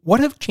What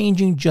if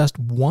changing just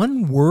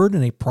one word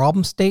in a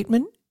problem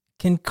statement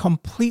can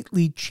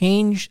completely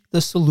change the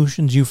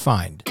solutions you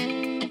find?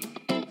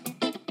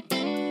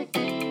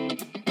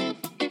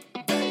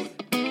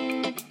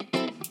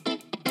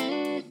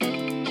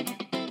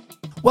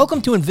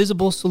 Welcome to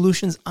Invisible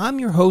Solutions. I'm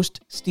your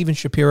host, Steven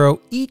Shapiro.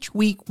 Each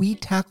week, we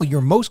tackle your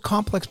most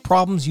complex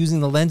problems using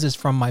the lenses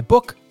from my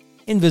book,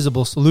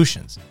 Invisible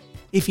Solutions.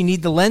 If you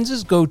need the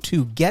lenses, go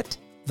to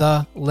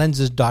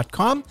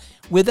getthelenses.com.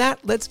 With that,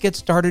 let's get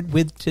started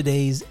with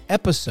today's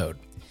episode.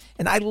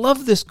 And I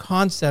love this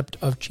concept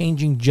of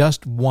changing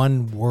just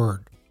one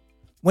word.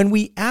 When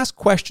we ask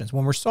questions,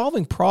 when we're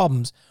solving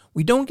problems,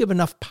 we don't give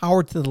enough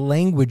power to the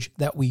language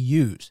that we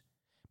use.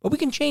 But we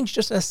can change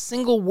just a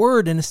single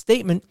word in a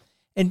statement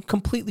and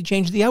completely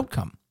change the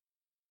outcome.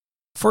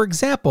 For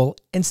example,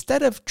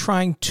 instead of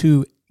trying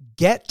to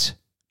get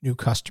new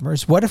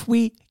customers, what if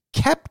we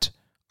kept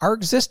our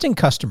existing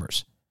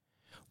customers?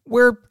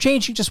 We're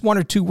changing just one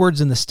or two words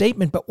in the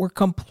statement, but we're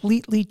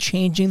completely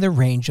changing the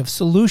range of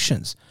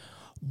solutions.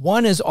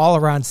 One is all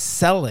around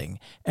selling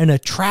and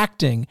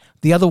attracting.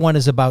 The other one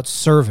is about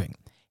serving.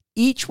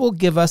 Each will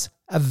give us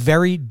a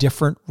very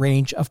different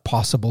range of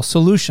possible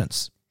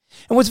solutions.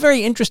 And what's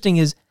very interesting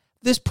is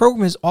this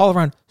program is all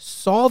around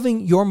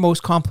solving your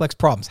most complex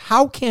problems.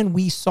 How can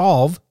we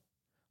solve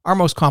our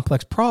most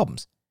complex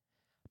problems?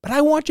 But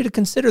I want you to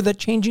consider that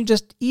changing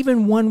just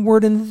even one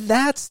word in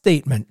that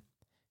statement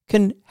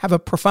can have a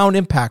profound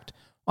impact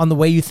on the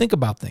way you think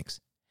about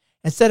things.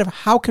 Instead of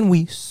how can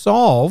we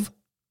solve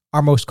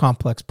our most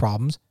complex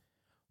problems,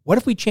 what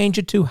if we change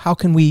it to how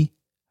can we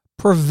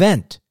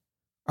prevent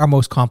our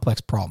most complex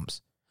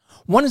problems?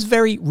 One is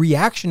very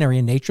reactionary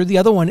in nature. The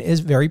other one is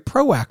very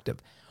proactive.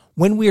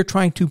 When we are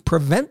trying to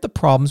prevent the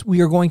problems,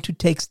 we are going to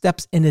take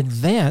steps in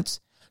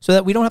advance so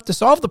that we don't have to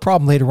solve the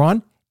problem later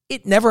on.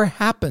 It never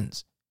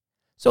happens.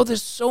 So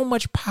there's so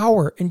much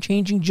power in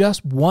changing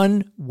just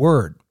one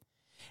word.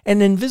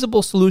 And in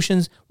Invisible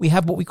Solutions, we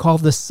have what we call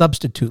the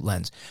substitute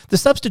lens. The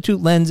substitute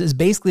lens is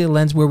basically a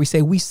lens where we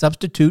say we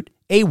substitute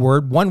a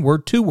word, one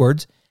word, two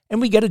words,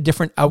 and we get a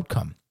different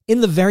outcome.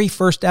 In the very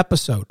first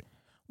episode,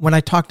 when I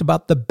talked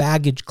about the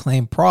baggage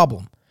claim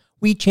problem,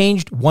 we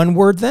changed one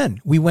word then.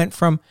 We went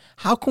from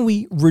how can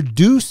we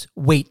reduce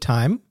wait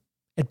time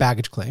at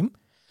baggage claim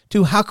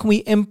to how can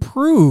we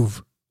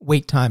improve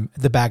wait time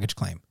at the baggage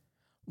claim.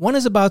 One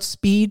is about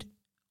speed,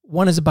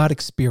 one is about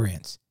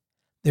experience.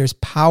 There's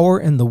power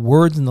in the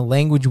words and the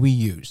language we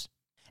use.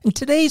 And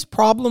today's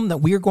problem that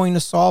we are going to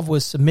solve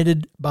was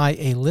submitted by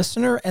a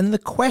listener, and the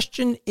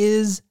question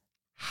is,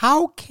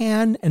 how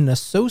can an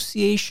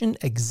association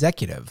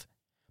executive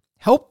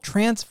help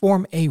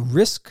transform a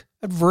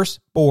risk-averse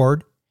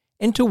board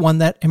into one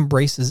that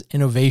embraces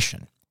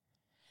innovation?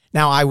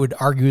 Now, I would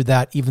argue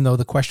that even though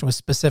the question was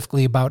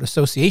specifically about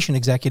association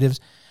executives,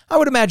 I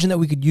would imagine that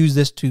we could use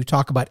this to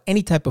talk about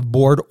any type of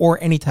board or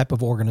any type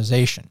of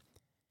organization.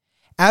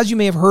 As you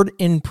may have heard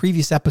in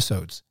previous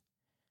episodes,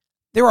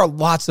 there are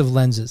lots of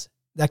lenses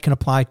that can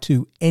apply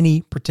to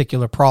any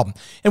particular problem.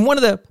 And one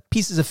of the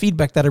pieces of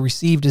feedback that I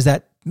received is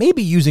that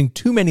maybe using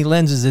too many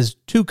lenses is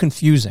too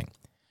confusing.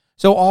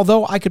 So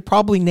although I could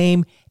probably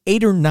name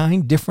 8 or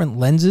 9 different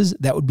lenses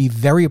that would be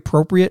very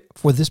appropriate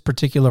for this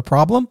particular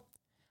problem,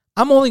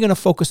 I'm only going to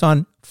focus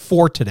on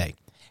 4 today.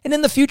 And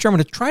in the future, I'm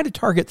going to try to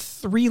target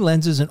 3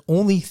 lenses and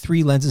only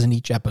 3 lenses in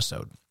each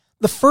episode.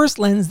 The first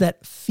lens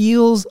that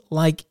feels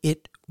like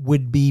it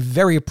would be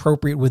very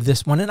appropriate with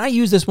this one, and I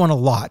use this one a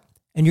lot,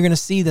 and you're going to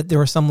see that there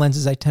are some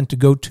lenses I tend to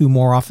go to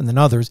more often than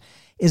others,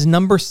 is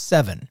number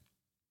 7,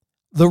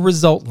 the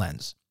result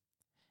lens.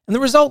 And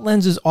the result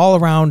lens is all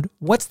around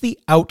what's the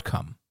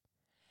outcome.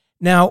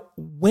 Now,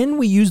 when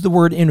we use the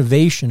word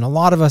innovation, a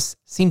lot of us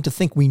seem to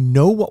think we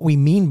know what we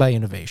mean by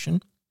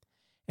innovation,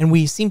 and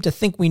we seem to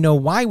think we know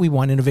why we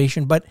want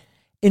innovation, but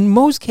in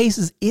most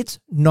cases, it's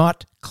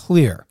not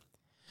clear.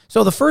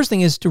 So the first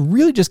thing is to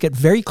really just get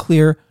very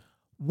clear,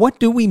 what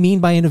do we mean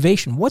by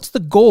innovation? What's the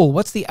goal?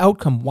 What's the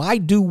outcome? Why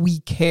do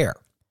we care?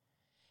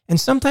 And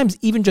sometimes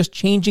even just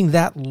changing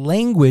that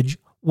language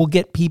will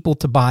get people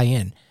to buy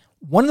in.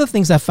 One of the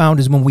things I found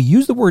is when we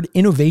use the word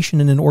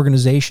innovation in an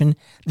organization,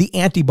 the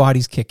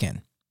antibodies kick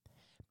in.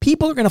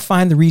 People are going to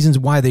find the reasons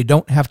why they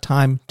don't have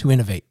time to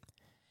innovate.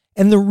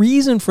 And the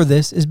reason for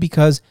this is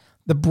because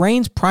the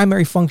brain's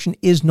primary function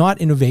is not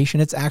innovation,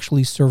 it's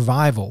actually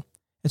survival.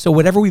 And so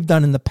whatever we've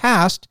done in the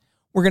past,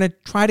 we're going to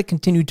try to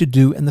continue to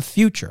do in the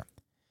future.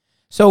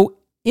 So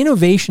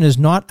innovation is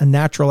not a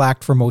natural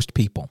act for most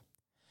people.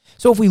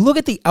 So if we look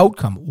at the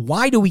outcome,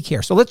 why do we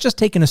care? So let's just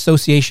take an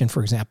association,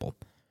 for example.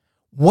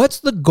 What's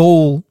the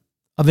goal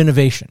of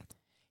innovation?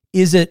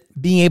 Is it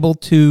being able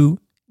to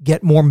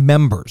get more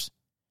members?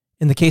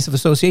 In the case of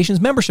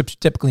associations, membership is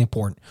typically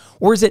important.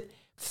 Or is it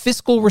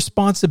fiscal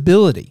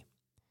responsibility?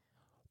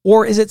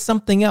 Or is it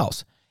something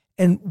else?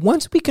 And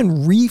once we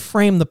can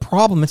reframe the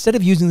problem, instead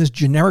of using this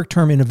generic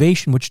term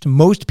innovation, which to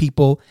most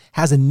people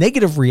has a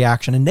negative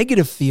reaction, a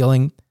negative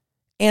feeling,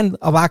 and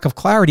a lack of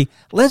clarity,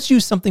 let's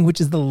use something which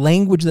is the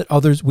language that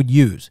others would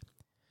use.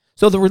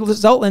 So the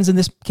result lens in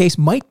this case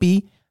might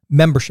be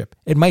membership.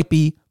 It might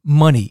be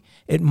money.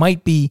 It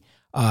might be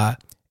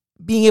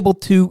being able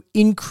to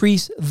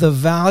increase the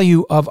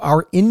value of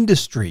our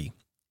industry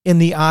in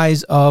the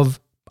eyes of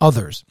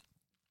others.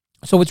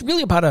 So it's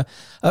really about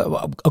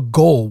a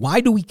goal.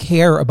 Why do we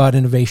care about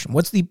innovation?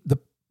 What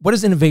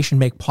does innovation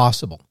make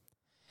possible?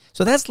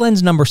 So that's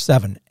lens number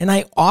 7. And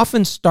I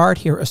often start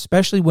here,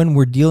 especially when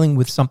we're dealing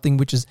with something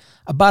which is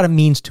about a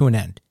means to an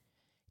end.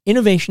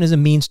 Innovation is a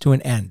means to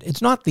an end.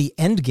 It's not the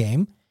end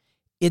game.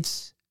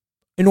 It's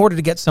in order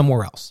to get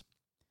somewhere else,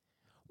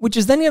 which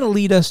is then going to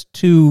lead us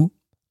to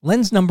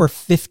lens number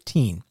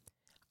 15.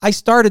 I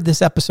started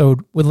this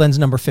episode with lens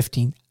number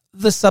 15,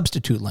 the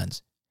substitute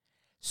lens.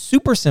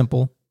 Super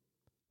simple,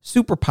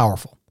 super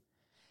powerful.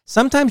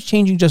 Sometimes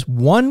changing just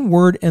one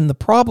word in the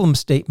problem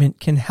statement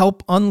can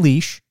help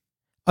unleash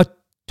a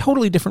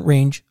totally different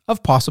range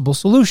of possible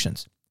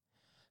solutions.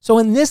 So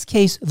in this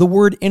case, the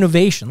word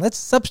innovation, let's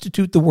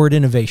substitute the word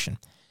innovation.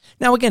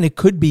 Now, again, it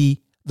could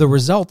be the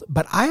result,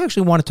 but I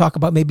actually want to talk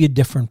about maybe a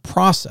different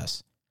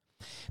process.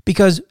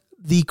 Because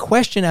the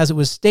question, as it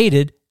was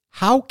stated,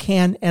 how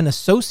can an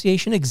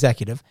association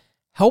executive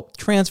help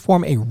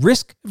transform a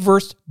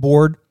risk-averse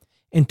board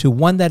into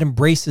one that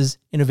embraces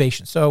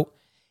innovation? So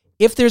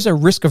if there's a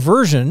risk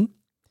aversion,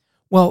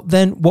 well,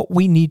 then what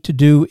we need to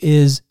do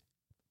is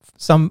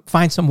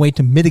find some way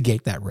to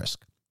mitigate that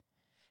risk.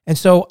 And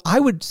so I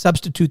would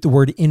substitute the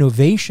word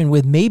innovation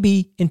with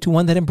maybe into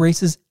one that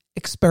embraces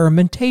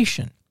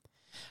experimentation.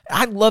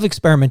 I love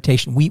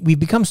experimentation. We've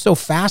become so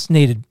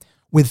fascinated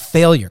with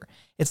failure.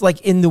 It's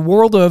like in the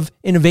world of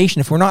innovation,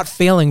 if we're not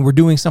failing, we're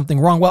doing something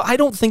wrong. Well, I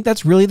don't think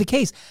that's really the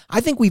case. I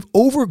think we've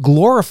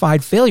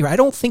over-glorified failure. I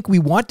don't think we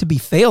want to be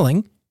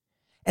failing.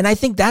 And I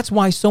think that's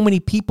why so many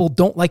people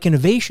don't like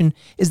innovation,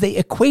 is they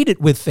equate it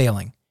with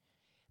failing.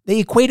 They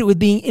equate it with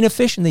being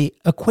inefficient. They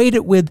equate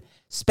it with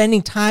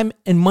spending time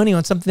and money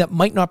on something that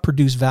might not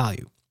produce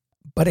value.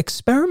 But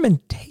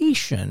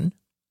experimentation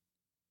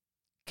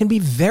can be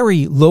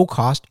very low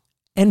cost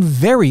and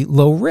very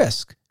low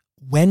risk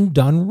when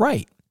done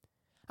right.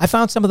 I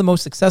found some of the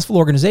most successful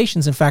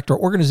organizations, in fact, are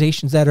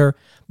organizations that are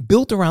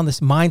built around this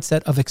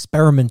mindset of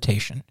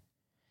experimentation.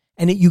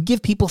 And you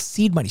give people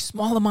seed money,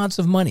 small amounts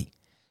of money,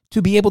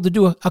 to be able to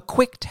do a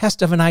quick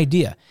test of an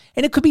idea.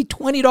 And it could be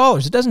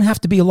 $20. It doesn't have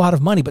to be a lot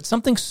of money, but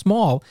something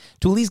small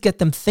to at least get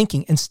them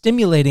thinking and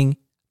stimulating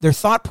their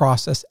thought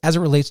process as it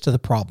relates to the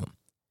problem.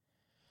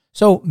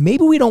 So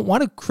maybe we don't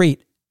want to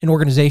create an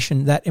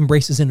organization that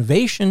embraces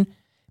innovation.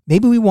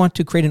 Maybe we want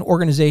to create an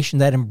organization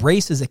that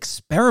embraces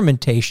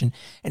experimentation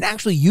and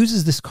actually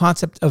uses this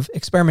concept of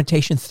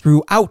experimentation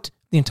throughout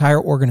the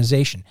entire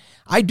organization.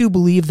 I do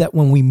believe that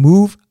when we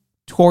move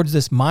towards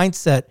this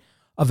mindset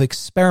of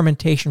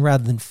experimentation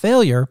rather than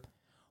failure,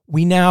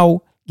 we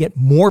now get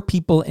more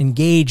people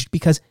engaged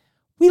because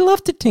we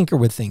love to tinker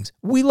with things.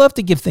 We love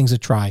to give things a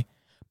try,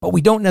 but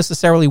we don't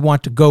necessarily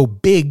want to go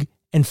big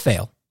and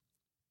fail.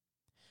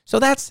 So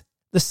that's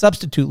the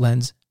substitute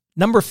lens,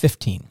 number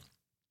 15.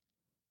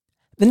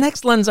 The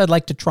next lens I'd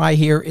like to try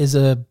here is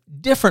a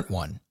different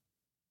one.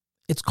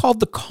 It's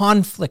called the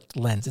conflict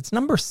lens. It's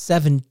number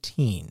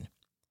 17.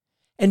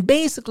 And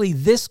basically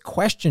this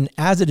question,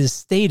 as it is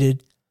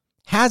stated,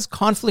 has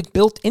conflict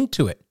built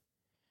into it.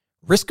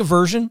 Risk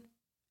aversion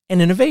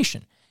and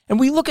innovation. And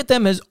we look at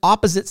them as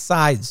opposite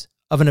sides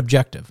of an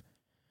objective.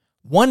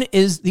 One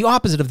is the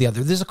opposite of the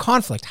other. There's a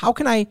conflict. How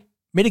can I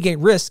mitigate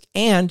risk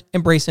and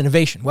embrace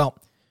innovation? Well,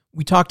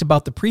 we talked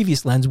about the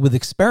previous lens with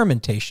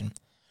experimentation.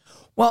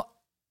 Well,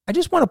 I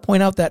just want to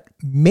point out that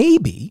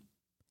maybe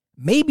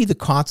the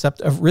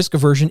concept of risk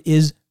aversion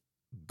is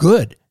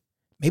good.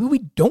 Maybe we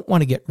don't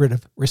want to get rid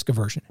of risk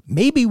aversion.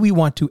 Maybe we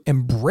want to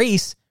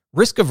embrace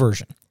risk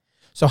aversion.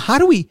 So how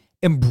do we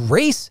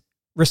embrace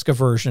risk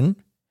aversion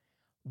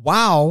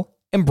while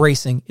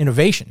embracing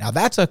innovation? Now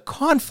that's a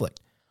conflict,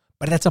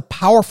 but that's a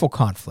powerful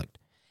conflict.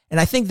 And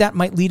I think that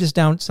might lead us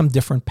down some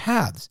different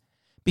paths,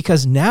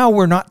 because now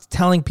we're not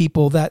telling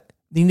people that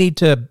they need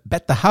to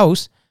bet the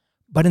house,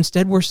 but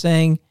instead we're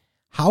saying,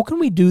 how can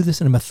we do this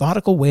in a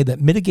methodical way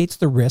that mitigates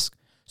the risk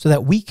so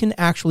that we can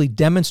actually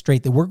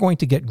demonstrate that we're going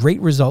to get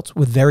great results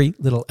with very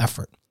little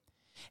effort?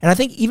 And I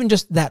think even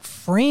just that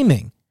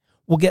framing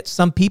will get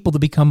some people to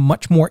become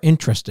much more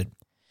interested.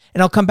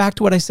 And I'll come back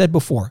to what I said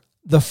before.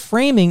 The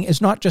framing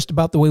is not just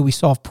about the way we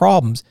solve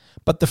problems,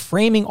 but the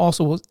framing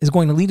also is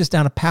going to lead us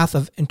down a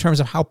path in terms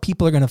of how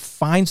people are going to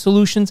find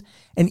solutions,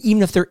 and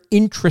even if they're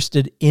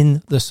interested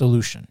in the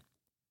solution.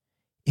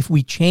 If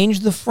we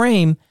change the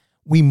frame,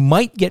 we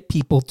might get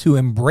people to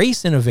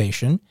embrace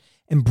innovation,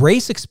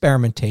 embrace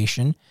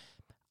experimentation.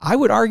 I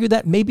would argue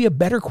that maybe a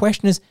better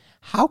question is,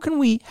 how can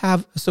we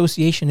have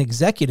association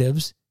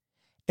executives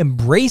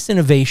embrace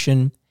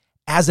innovation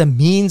as a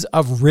means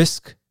of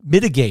risk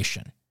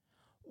mitigation?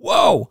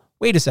 Whoa,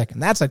 wait a second.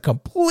 That's a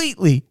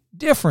completely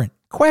different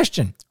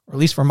question, or at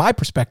least from my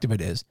perspective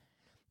it is.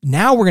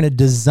 Now we're going to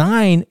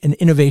design an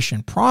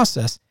innovation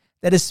process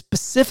that is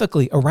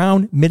specifically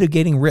around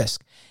mitigating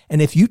risk.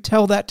 And if you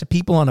tell that to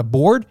people on a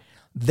board,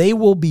 they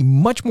will be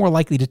much more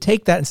likely to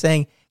take that and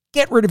saying,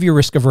 get rid of your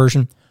risk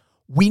aversion.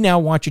 We now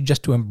want you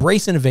just to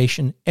embrace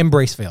innovation,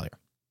 embrace failure.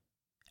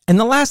 And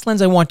the last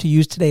lens I want to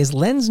use today is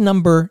lens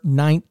number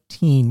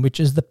 19, which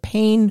is the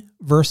pain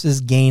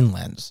versus gain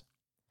lens.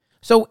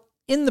 So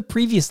in the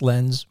previous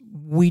lens,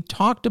 we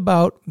talked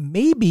about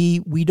maybe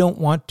we don't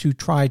want to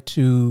try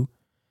to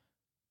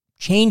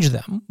change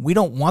them. We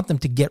don't want them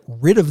to get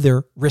rid of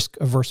their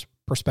risk-averse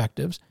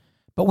perspectives,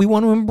 but we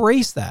want to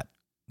embrace that.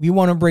 We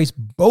want to embrace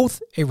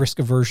both a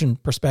risk-aversion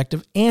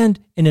perspective and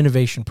an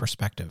innovation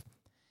perspective.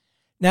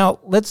 Now,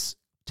 let's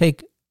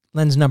take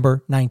lens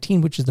number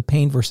 19, which is the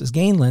pain versus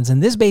gain lens.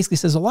 And this basically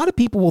says a lot of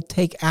people will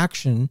take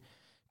action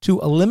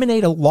to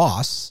eliminate a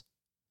loss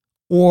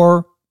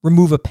or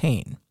remove a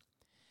pain.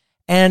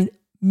 And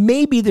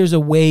maybe there's a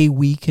way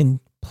we can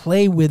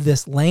play with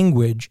this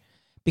language,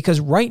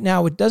 because right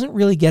now it doesn't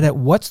really get at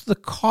what's the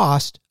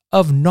cost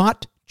of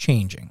not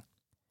changing.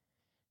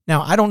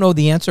 Now, I don't know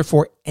the answer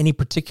for any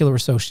particular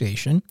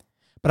association,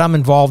 but I'm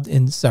involved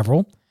in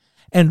several.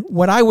 And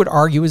what I would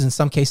argue is in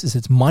some cases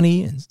it's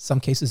money, in some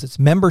cases it's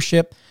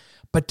membership.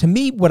 But to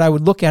me, what I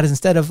would look at is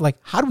instead of like,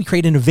 how do we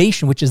create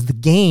innovation, which is the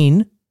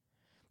gain?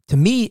 To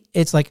me,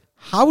 it's like,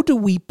 how do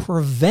we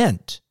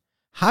prevent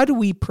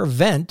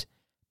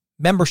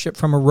membership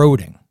from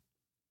eroding?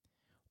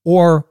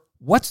 Or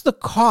what's the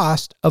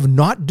cost of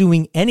not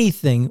doing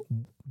anything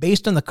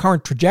based on the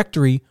current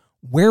trajectory?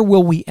 Where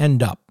will we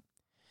end up?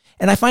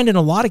 And I find in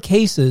a lot of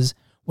cases,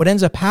 what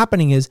ends up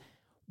happening is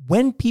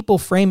when people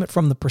frame it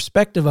from the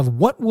perspective of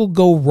what will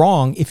go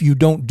wrong if you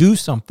don't do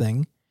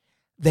something,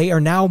 they are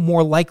now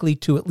more likely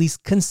to at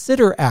least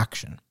consider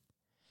action.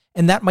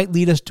 And that might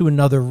lead us to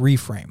another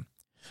reframe.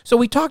 So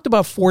we talked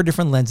about 4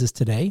 different lenses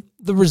today: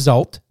 the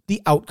result,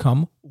 the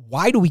outcome,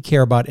 why do we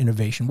care about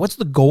innovation? What's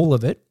the goal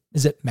of it?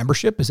 Is it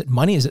membership? Is it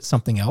money? Is it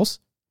something else?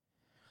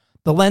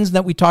 The lens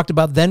that we talked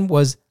about then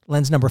was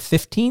lens number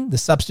 15, the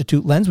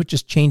substitute lens, which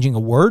is changing a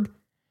word.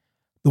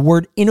 The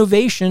word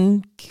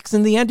innovation kicks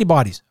in the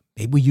antibodies.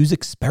 Maybe we use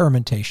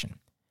experimentation.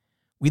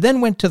 We then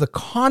went to the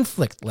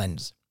conflict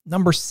lens,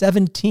 number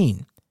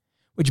 17,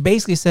 which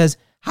basically says,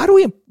 how do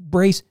we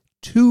embrace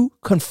 2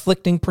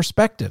 conflicting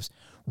perspectives,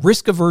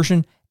 risk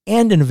aversion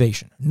and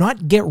innovation?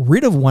 Not get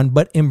rid of one,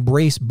 but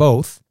embrace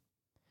both.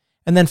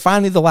 And then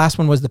finally, the last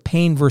one was the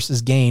pain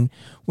versus gain,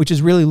 which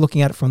is really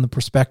looking at it from the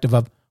perspective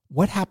of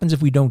what happens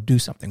if we don't do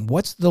something?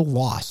 What's the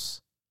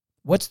loss?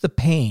 What's the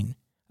pain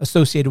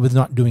associated with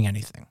not doing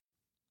anything?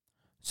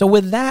 So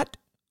with that,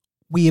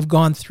 we have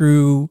gone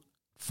through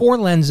 4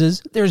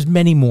 lenses. There's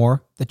many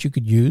more that you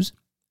could use.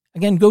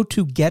 Again, go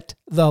to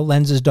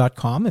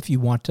getthelenses.com if you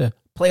want to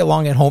play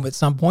along at home at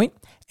some point.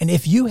 And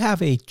if you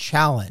have a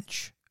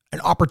challenge, an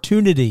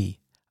opportunity,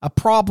 a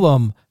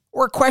problem,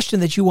 or a question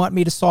that you want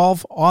me to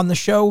solve on the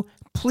show,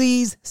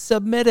 please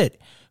submit it.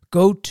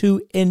 Go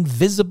to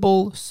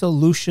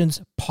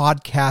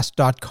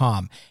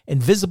invisibleSolutionsPodcast.com,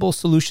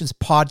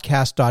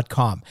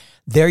 invisibleSolutionsPodcast.com.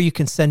 There you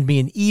can send me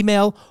an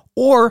email,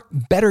 or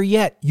better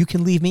yet, you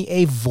can leave me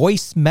a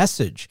voice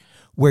message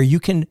where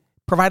you can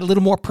provide a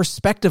little more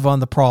perspective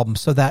on the problem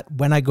so that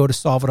when I go to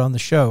solve it on the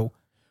show,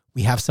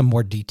 we have some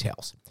more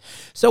details.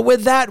 So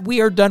with that,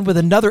 we are done with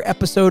another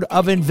episode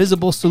of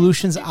Invisible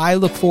Solutions. I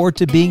look forward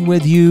to being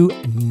with you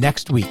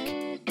next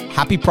week.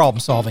 Happy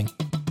problem solving.